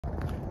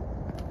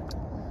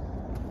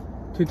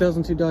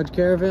2002 Dodge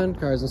Caravan,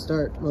 cars and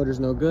start, motor's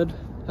no good.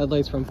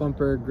 Headlights, front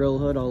bumper, grill,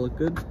 hood, all look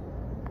good.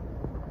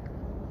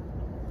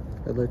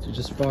 Headlights are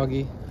just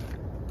foggy.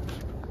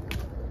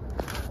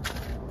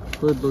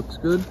 Hood looks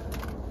good.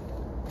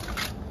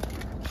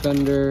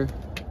 Fender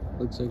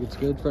looks like it's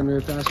good. Front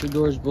rear passenger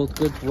doors both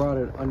good.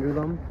 Rotted under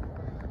them.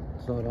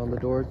 It's not on the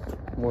doors,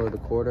 more of the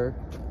quarter.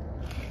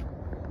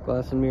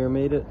 Glass and mirror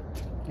made it.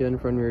 Again,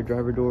 front rear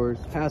driver doors,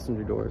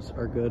 passenger doors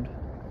are good.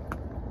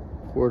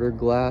 Quarter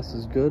glass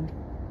is good.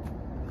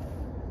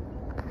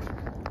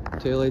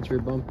 Taillights, rear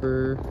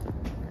bumper,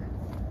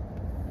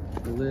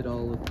 the lid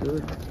all look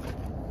good.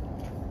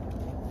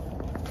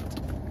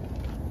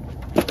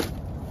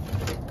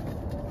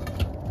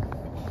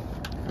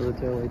 Other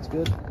taillight's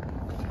good.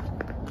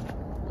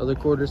 Other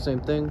quarter,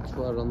 same thing. It's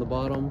rotted on the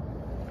bottom.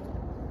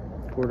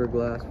 Quarter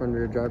glass, front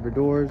rear driver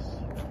doors.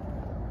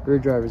 Rear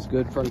driver is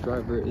good. Front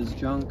driver is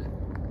junk.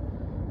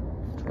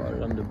 It's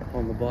rotted on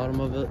the bottom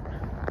of it.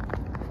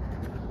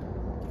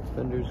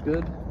 Fender's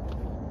good.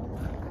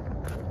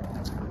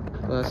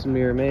 Glass and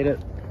mirror made it.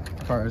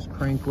 Car's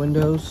crank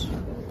windows.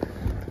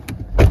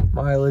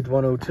 Mileage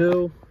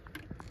 102.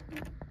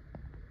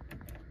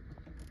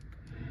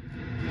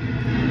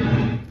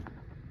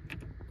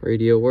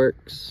 Radio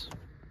works.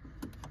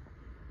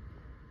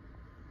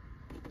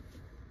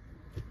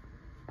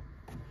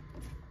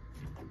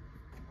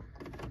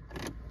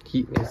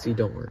 Heat and AC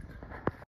don't work.